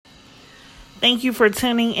Thank you for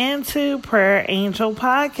tuning into Prayer Angel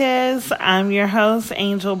Podcast. I'm your host,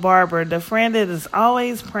 Angel Barber, the friend that is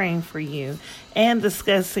always praying for you and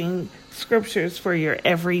discussing scriptures for your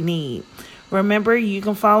every need. Remember, you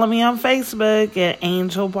can follow me on Facebook at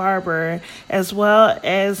Angel Barber, as well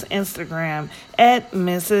as Instagram at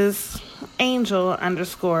Mrs.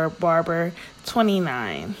 Angel_Barber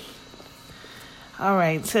 29. All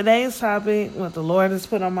right, today's topic, what the Lord has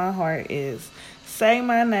put on my heart is, say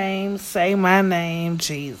my name,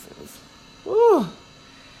 Jesus. Woo!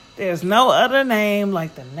 There's no other name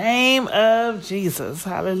like the name of Jesus.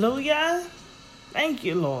 Hallelujah. Thank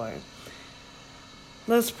you, Lord.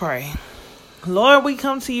 Let's pray. Lord, we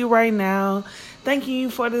come to you right now, thanking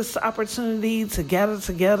you for this opportunity to gather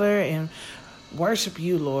together and worship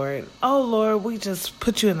you, Lord. Oh, Lord, we just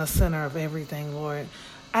put you in the center of everything, Lord.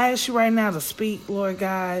 I ask you right now to speak, Lord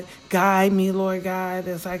God. Guide me, Lord God,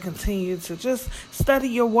 as I continue to just study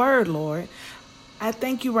your word, Lord. I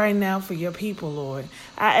thank you right now for your people, Lord.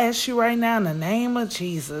 I ask you right now in the name of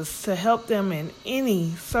Jesus to help them in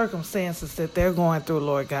any circumstances that they're going through,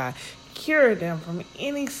 Lord God. Cure them from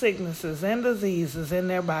any sicknesses and diseases in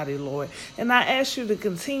their body, Lord. And I ask you to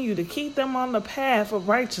continue to keep them on the path of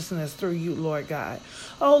righteousness through you, Lord God.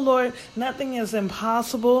 Oh, Lord, nothing is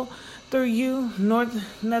impossible through you, nor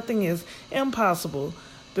nothing is impossible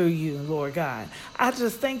through you, Lord God. I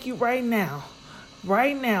just thank you right now,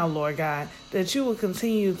 Lord God, that you will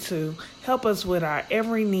continue to help us with our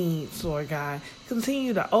every needs, Lord God.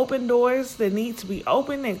 Continue to open doors that need to be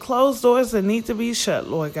opened and close doors that need to be shut,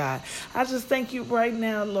 Lord God. I just thank you right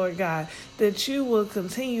now, Lord God, that you will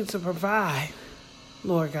continue to provide,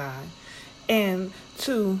 Lord God, and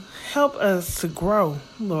to help us to grow,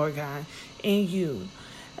 Lord God, in you.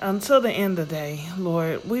 Until the end of the day,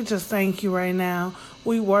 Lord, we just thank you right now.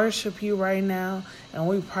 We worship you right now, and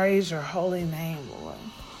we praise your holy name, Lord.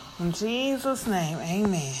 In Jesus' name,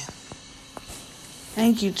 amen.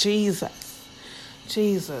 Thank you, Jesus.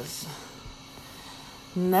 Jesus.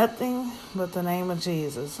 Nothing but the name of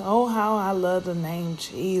Jesus. Oh, how I love the name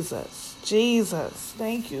Jesus. Jesus.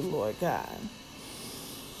 Thank you, Lord God.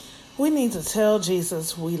 We need to tell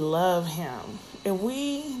Jesus we love him. If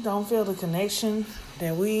we don't feel the connection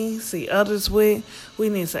that we see others with, we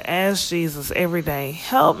need to ask Jesus every day,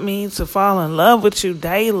 help me to fall in love with you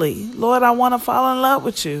daily. Lord, I want to fall in love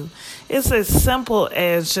with you. It's as simple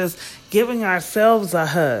as just giving ourselves a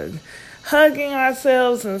hug, hugging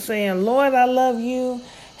ourselves and saying, Lord, I love you.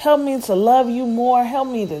 Help me to love you more. Help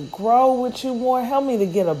me to grow with you more. Help me to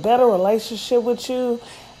get a better relationship with you.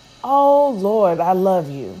 Oh, Lord, I love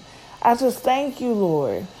you. I just thank you,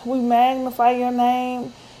 Lord. We magnify your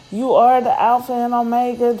name. You are the Alpha and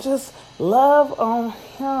Omega. Just love on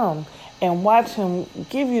him and watch him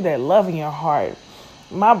give you that love in your heart.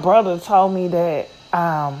 My brother told me that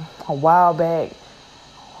a while back,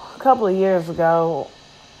 a couple of years ago,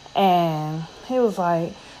 and he was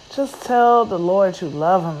like, just tell the Lord you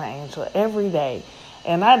love him, Angel, every day.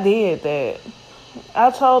 And I did that. I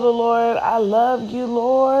told the Lord, I love you,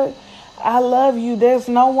 Lord. I love you. There's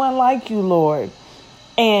no one like you, Lord.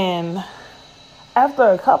 And after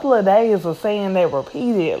a couple of days of saying that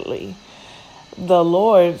repeatedly, the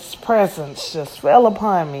Lord's presence just fell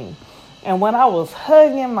upon me. And when I was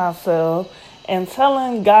hugging myself and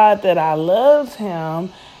telling God that I loved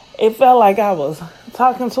him, it felt like I was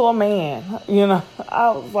talking to a man. You know,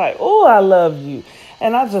 I was like, oh, I love you.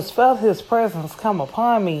 And I just felt his presence come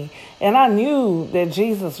upon me. And I knew that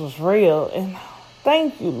Jesus was real. And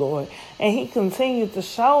thank you, Lord. And he continued to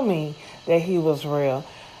show me that he was real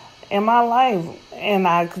in my life. And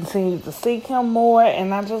I continued to seek him more.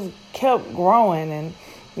 And I just kept growing. And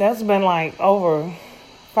that's been like over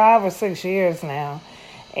 5 or 6 years now.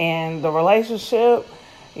 And the relationship,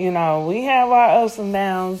 you know, we have our ups and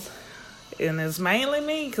downs. And it's mainly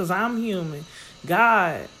me because I'm human.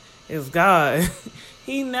 God is God.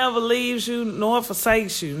 He never leaves you nor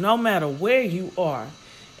forsakes you, no matter where you are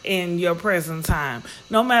in your present time.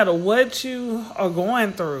 No matter what you are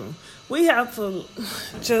going through, we have to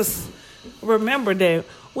just remember that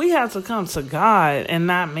we have to come to God and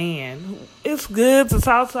not man. It's good to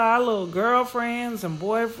talk to our little girlfriends and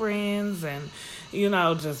boyfriends and, you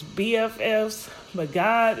know, just BFFs. But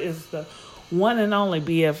God is the one and only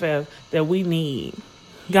BFF that we need.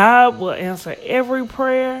 God will answer every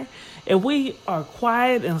prayer if we are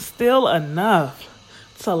quiet and still enough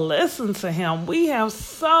to listen to him. We have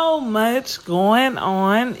so much going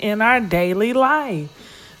on in our daily life.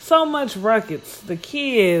 So much ruckus. The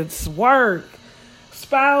kids, work,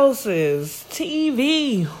 spouses,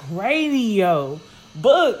 TV, radio,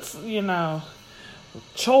 books, you know,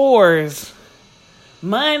 chores,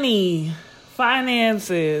 money,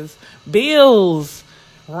 finances, bills,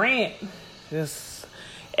 rent, just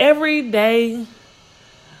everyday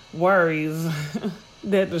worries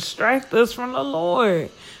that distract us from the Lord.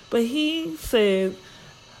 But he said,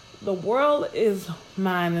 the world is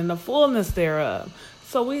mine and the fullness thereof.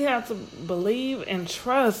 So we have to believe and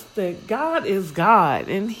trust that God is God,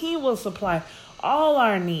 and he will supply all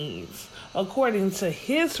our needs according to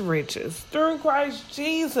his riches through Christ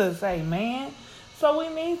Jesus. Amen. So we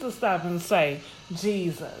need to stop and say,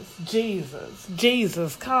 Jesus, Jesus,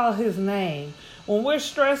 Jesus, call his name. When we're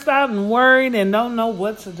stressed out and worried and don't know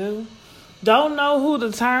what to do, don't know who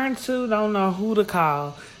to turn to, don't know who to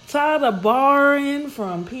call, tired of borrowing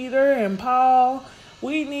from Peter and Paul,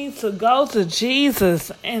 we need to go to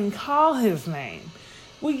Jesus and call his name.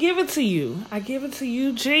 We give it to you. I give it to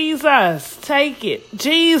you, Jesus. Take it.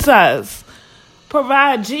 Jesus.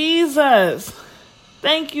 Provide. Jesus.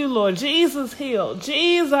 Thank you, Lord. Jesus heal.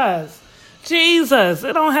 Jesus. Jesus.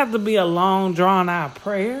 It don't have to be a long, drawn-out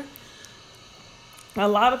prayer. A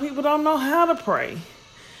lot of people don't know how to pray.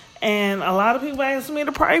 And a lot of people ask me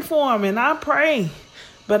to pray for them, and I pray.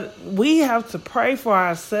 But we have to pray for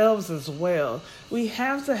ourselves as well. We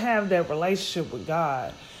have to have that relationship with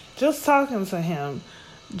God. Just talking to him,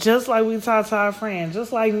 just like we talk to our friend,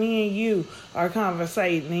 just like me and you are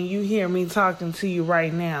conversating and you hear me talking to you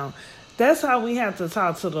right now. That's how we have to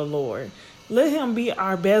talk to the Lord. Let him be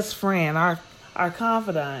our best friend, our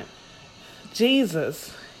confidant.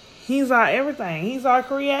 Jesus, he's our everything. He's our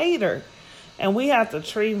creator. And we have to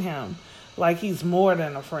treat him like he's more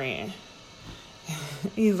than a friend.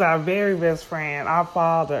 He's our very best friend, our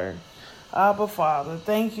Father, Abba Father.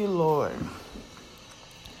 Thank you, Lord.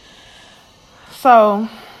 So,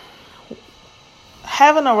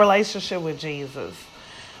 having a relationship with Jesus,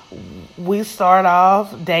 we start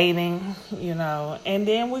off dating, and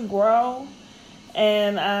then we grow,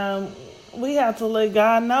 and we have to let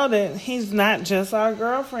God know that he's not just our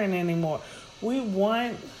girlfriend anymore.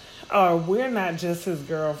 We're not just his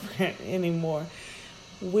girlfriend anymore.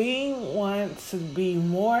 We want to be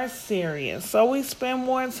more serious. So we spend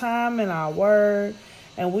more time in our word,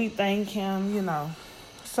 and we thank him,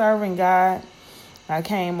 serving God. I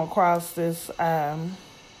came across this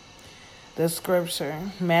scripture,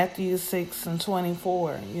 Matthew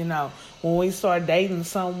 6:24. When we start dating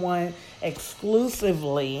someone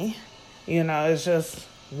exclusively, it's just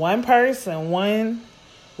one person. One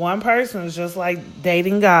person is just like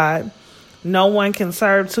dating God. No one can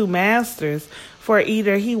serve two masters, for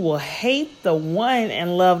either he will hate the one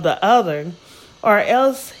and love the other, or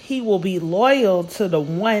else he will be loyal to the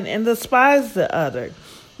one and despise the other.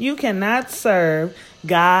 You cannot serve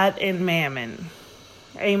God and mammon.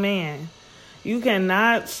 Amen. You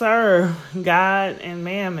cannot serve God and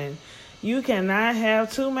mammon. You cannot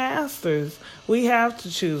have two masters. We have to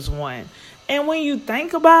choose one. And when you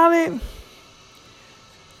think about it,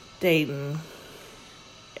 dating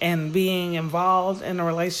and being involved in a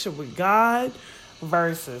relationship with God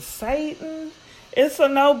versus Satan, it's a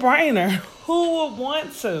no-brainer. Who would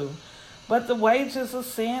want to? But the wages of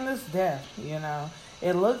sin is death,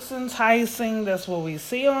 It looks enticing. That's what we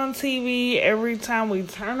see on TV every time we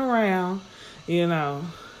turn around,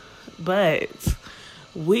 But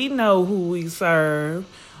we know who we serve.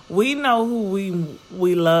 We know who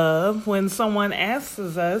we love. When someone asks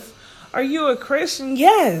us, are you a Christian?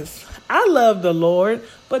 Yes, I love the Lord.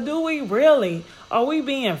 But do we really? Are we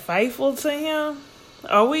being faithful to him?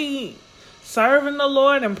 Are we serving the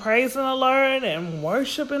Lord and praising the Lord and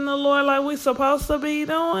worshiping the Lord like we're supposed to be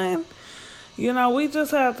doing? We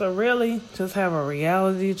just have to really just have a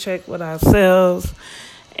reality check with ourselves.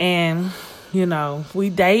 And, we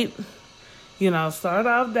date, start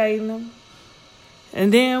off dating them.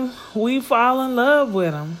 And then we fall in love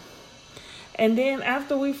with them. And then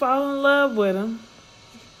after we fall in love with him,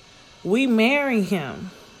 we marry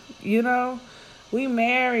him. We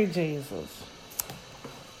marry Jesus.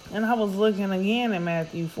 And I was looking again at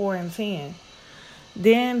Matthew 4:10.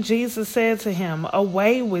 Then Jesus said to him,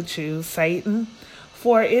 away with you, Satan,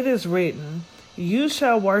 for it is written, you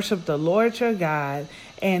shall worship the Lord your God,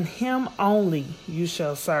 and him only you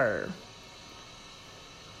shall serve.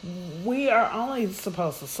 We are only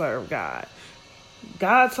supposed to serve God.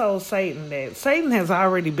 God told Satan that Satan has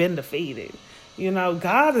already been defeated.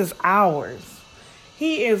 God is ours.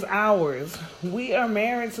 He is ours. We are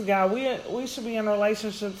married to God. We should be in a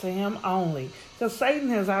relationship to him only, because Satan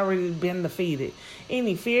has already been defeated.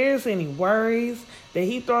 Any fears, any worries that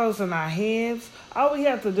he throws in our heads, all we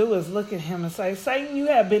have to do is look at him and say, Satan, you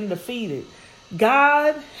have been defeated.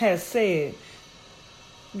 God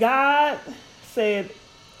said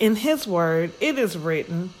in his word, it is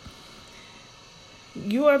written,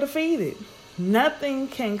 you are defeated. Nothing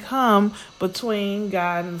can come between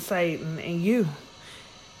God and Satan and you.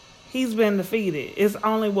 He's been defeated. It's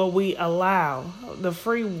only what we allow, the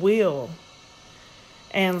free will.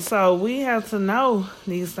 And so we have to know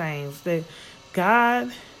these things, that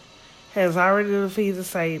God has already defeated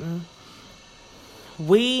Satan.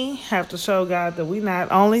 We have to show God that we're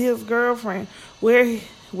not only his girlfriend, we're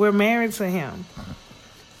married to him.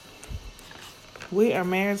 We are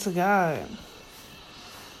married to God.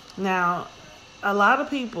 Now, a lot of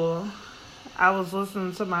people, I was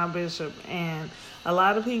listening to my bishop, and a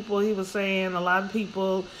lot of people, he was saying, a lot of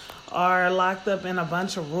people are locked up in a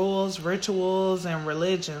bunch of rules, rituals, and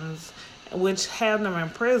religions, which have them in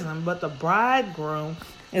prison. But the bridegroom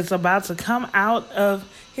is about to come out of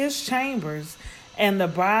his chambers, and the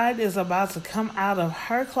bride is about to come out of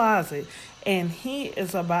her closet, and he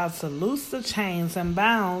is about to loose the chains and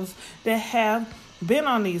bounds that have been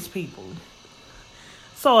on these people.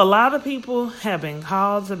 So a lot of people have been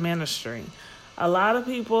called to ministry. A lot of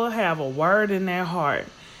people have a word in their heart.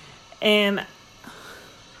 And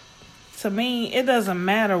to me, it doesn't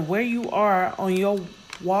matter where you are on your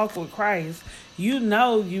walk with Christ. You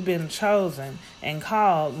know you've been chosen and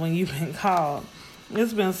called when you've been called.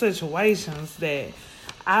 It's been situations that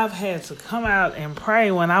I've had to come out and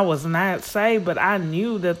pray when I was not saved, but I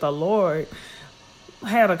knew that the Lord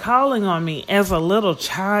had a calling on me. As a little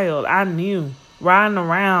child, I knew, riding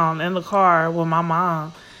around in the car with my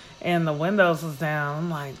mom, and the windows was down. I'm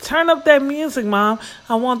like, turn up that music, Mom.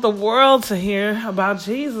 I want the world to hear about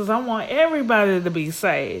Jesus. I want everybody to be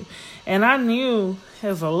saved. And I knew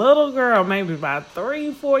as a little girl, maybe about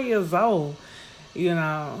 3-4 years old,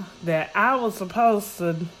 that I was supposed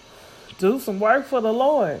to do some work for the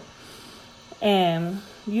Lord. And,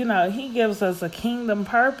 he gives us a kingdom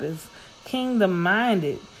purpose, kingdom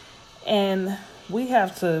minded. And we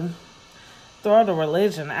have to throw the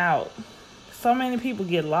religion out. So many people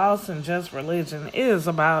get lost in just religion. It is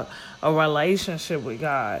about a relationship with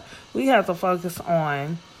God. We have to focus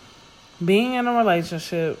on being in a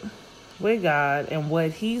relationship with God and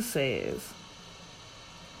what he says.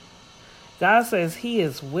 God says he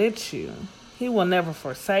is with you. He will never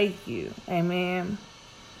forsake you. Amen.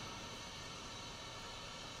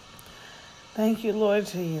 Thank you, Lord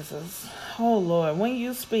Jesus. Oh, Lord, when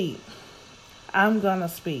you speak, I'm going to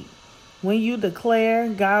speak. When you declare,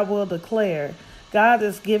 God will declare. God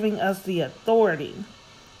is giving us the authority.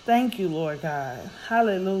 Thank you, Lord God.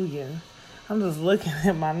 Hallelujah. I'm just looking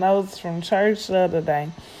at my notes from church the other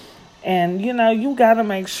day. And, you got to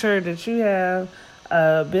make sure that you have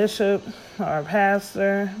a bishop or a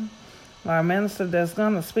pastor or a minister that's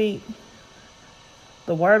going to speak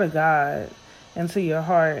the word of God into your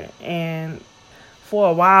heart. And for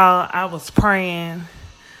a while, I was praying.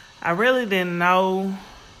 I really didn't know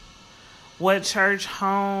what church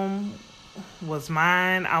home was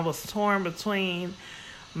mine. I was torn between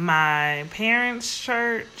my parents'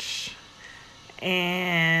 church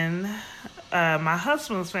and my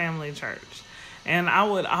husband's family church. And I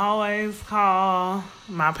would always call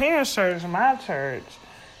my parents' church my church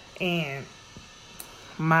and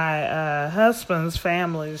my husband's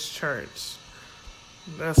family's church.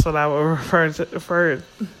 That's what I would refer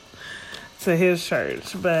to his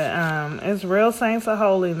church. But it's Real Saints of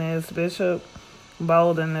Holiness. Bishop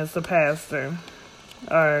Bolden is the pastor,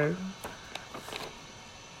 or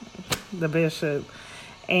the bishop.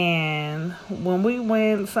 And when we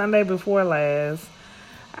went Sunday before last,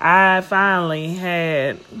 I finally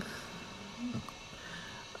had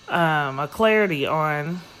a clarity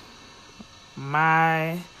on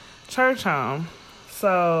my church home.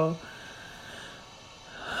 So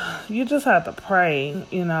you just have to pray.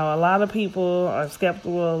 A lot of people are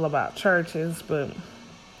skeptical about churches, but,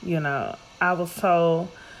 I was told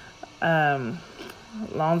a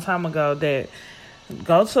long time ago that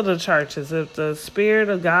go to the churches. If the Spirit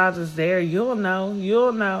of God is there, you'll know,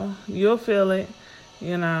 you'll feel it.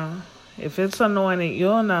 If it's anointed,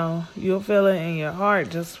 you'll know, you'll feel it in your heart.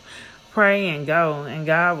 Just pray and go, and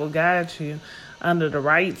God will guide you under the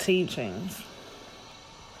right teachings.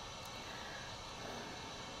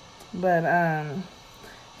 But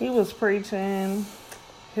he was preaching.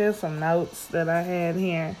 Here's some notes that I had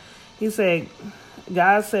here. He said,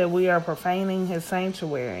 God said we are profaning his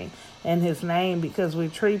sanctuary and his name because we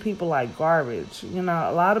treat people like garbage. A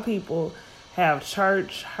lot of people have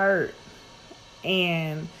church hurt,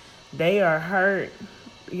 and they are hurt,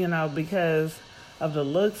 because of the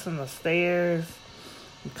looks and the stares,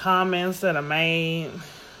 comments that are made.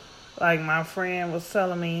 Like my friend was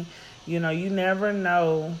telling me, you never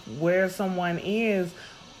know where someone is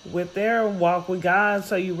with their walk with God.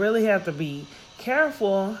 So you really have to be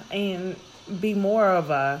careful and be more of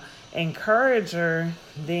a encourager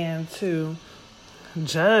than to seem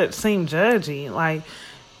judgy. Like,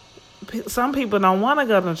 some people don't want to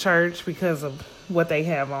go to church because of what they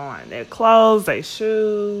have on, their clothes, their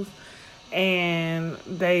shoes, and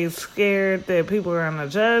they scared that people are going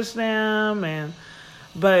to judge them.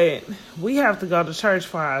 But we have to go to church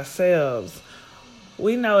for ourselves.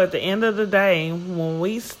 We know at the end of the day, when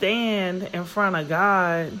we stand in front of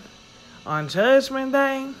God on Judgment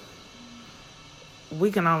Day, we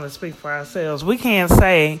can only speak for ourselves. We can't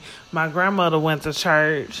say, my grandmother went to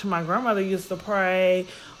church, my grandmother used to pray,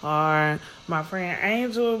 or my friend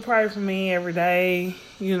Angel would pray for me every day.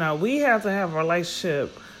 We have to have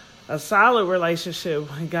a solid relationship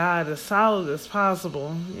with God, as solid as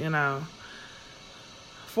possible,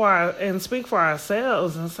 and speak for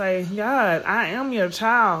ourselves and say, God, I am your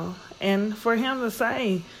child. And for him to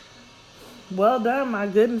say, well done, my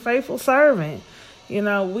good and faithful servant.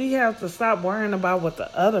 We have to stop worrying about what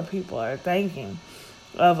the other people are thinking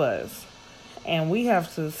of us. And we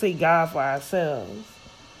have to seek God for ourselves.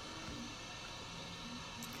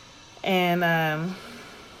 And,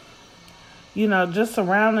 just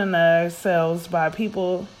surrounding ourselves by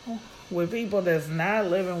people that's not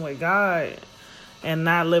living with God and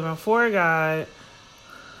not living for God,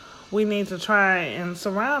 we need to try and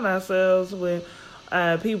surround ourselves with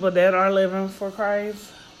people that are living for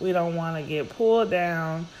Christ. We don't want to get pulled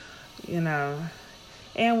down,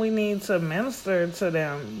 and we need to minister to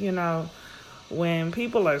them. When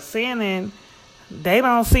people are sinning, they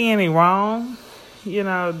don't see any wrong.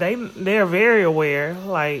 They're very aware.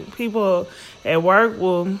 Like, people at work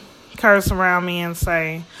will curse around me and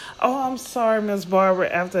say, oh, I'm sorry, Miss Barbara,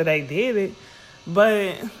 after they did it.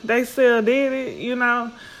 But they still did it,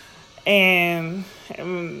 and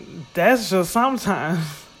that's just sometimes.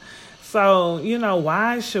 So,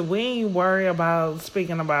 why should we worry about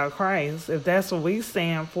speaking about Christ? If that's what we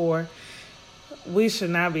stand for, we should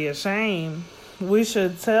not be ashamed. We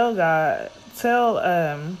should tell our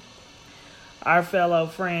fellow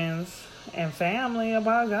friends and family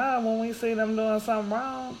about God when we see them doing something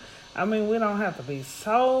wrong. I mean, we don't have to be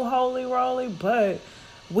so holy roly, but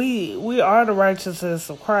we are the righteousness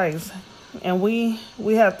of Christ. And we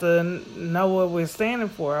have to know what we're standing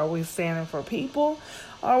for. Are we standing for people?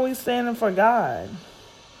 Or are we standing for God?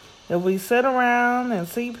 If we sit around and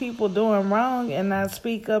see people doing wrong and not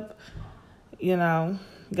speak up,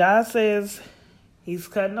 God says he's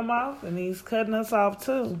cutting them off and he's cutting us off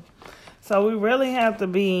too. So we really have to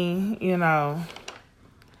be,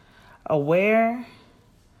 aware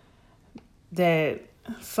that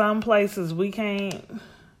some places we can't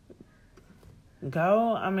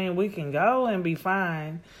go. I mean, we can go and be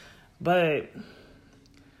fine, but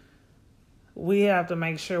we have to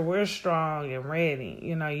make sure we're strong and ready.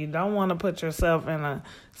 You don't want to put yourself in a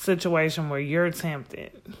situation where you're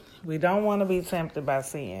tempted. We don't want to be tempted by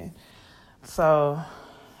sin. So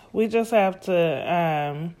we just have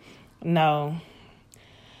to know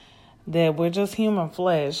that we're just human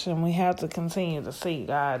flesh, and we have to continue to seek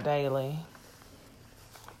God daily.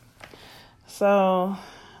 So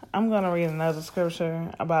I'm going to read another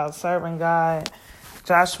scripture about serving God,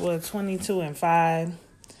 Joshua 22:5.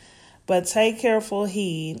 But take careful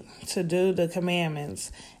heed to do the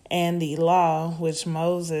commandments and the law which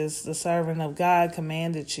Moses, the servant of God,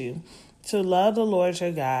 commanded you, to love the Lord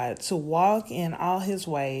your God, to walk in all his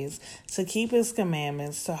ways, to keep his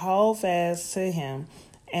commandments, to hold fast to him,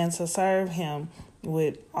 and to serve him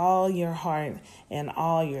with all your heart and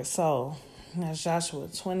all your soul. That's Joshua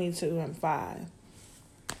 22:5.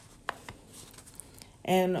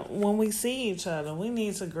 And when we see each other, we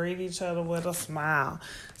need to greet each other with a smile.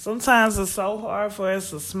 Sometimes it's so hard for us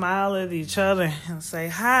to smile at each other and say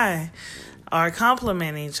hi or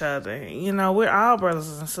compliment each other. We're all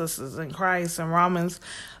brothers and sisters in Christ. And Romans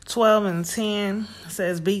 12:10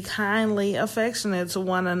 says, be kindly affectionate to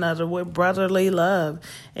one another with brotherly love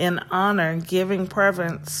and honor, giving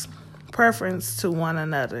preference to one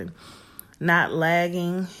another, not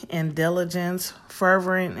lagging in diligence,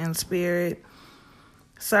 fervent in spirit,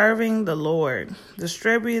 serving the Lord,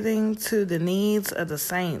 distributing to the needs of the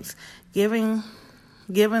saints, given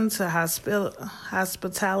to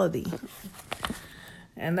hospitality.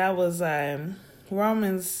 And that was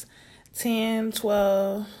Romans 10,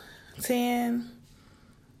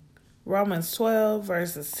 Romans 12,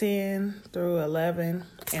 verses 10 through 11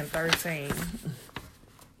 and 13.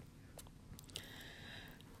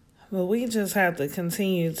 But we just have to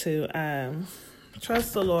continue to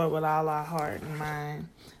trust the Lord with all our heart and mind.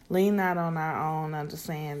 Lean not on our own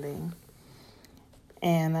understanding.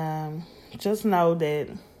 And just know that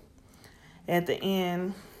at the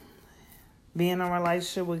end, being in a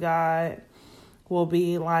relationship with God, will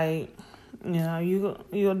be like,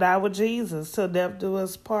 you'll die with Jesus till death do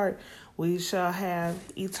us part. We shall have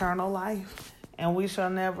eternal life, and we shall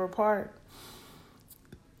never part.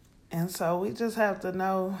 And so we just have to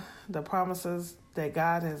know the promises that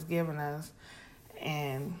God has given us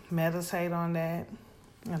and meditate on that,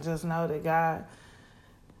 and just know that God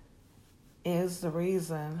is the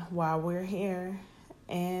reason why we're here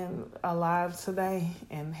and alive today,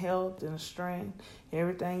 and health and strength.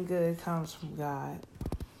 Everything good comes from God.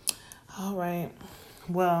 All right.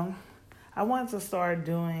 Well, I want to start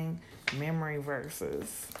doing memory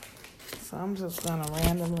verses. So I'm just going to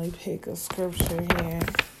randomly pick a scripture here.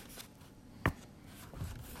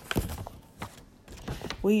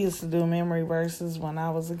 We used to do memory verses when I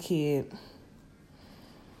was a kid,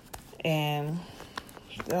 and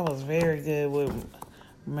that was very good with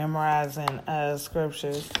memorizing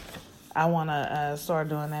scriptures. I want to start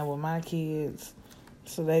doing that with my kids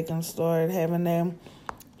so they can start having them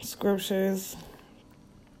scriptures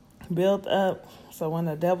built up, so when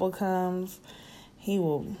the devil comes, he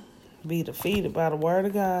will be defeated by the word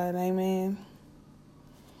of God. Amen.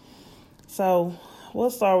 So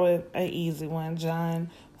we'll start with an easy one.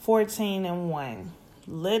 John 14:1.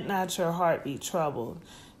 Let not your heart be troubled.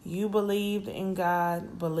 You believed in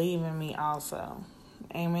God, believe in me also.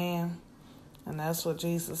 Amen. And that's what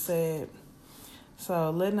Jesus said. So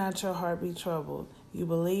let not your heart be troubled. You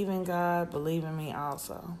believe in God, believe in me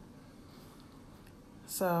also.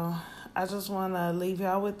 So I just want to leave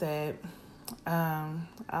y'all with that.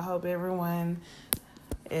 I hope everyone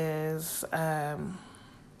is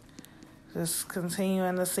just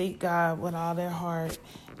continuing to seek God with all their heart.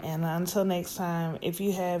 And until next time, if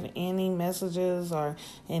you have any messages or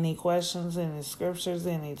any questions, any scriptures,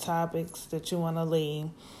 any topics that you want to leave,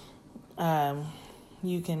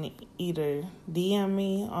 you can either DM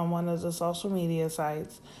me on one of the social media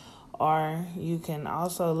sites, or you can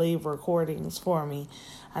also leave recordings for me.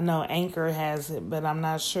 I know Anchor has it, but I'm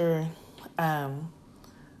not sure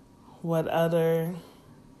what other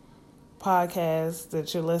podcasts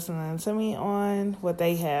that you're listening to me on, what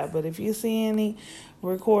they have. But if you see any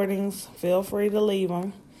recordings, feel free to leave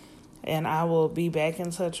them, and I will be back in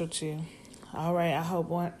touch with you. All right, I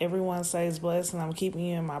hope everyone stays blessed, and I'm keeping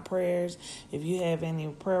you in my prayers. If you have any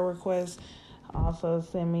prayer requests, also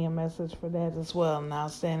send me a message for that as well, and I'll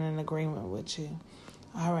stand in agreement with you.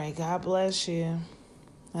 All right, God bless you.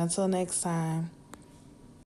 Until next time.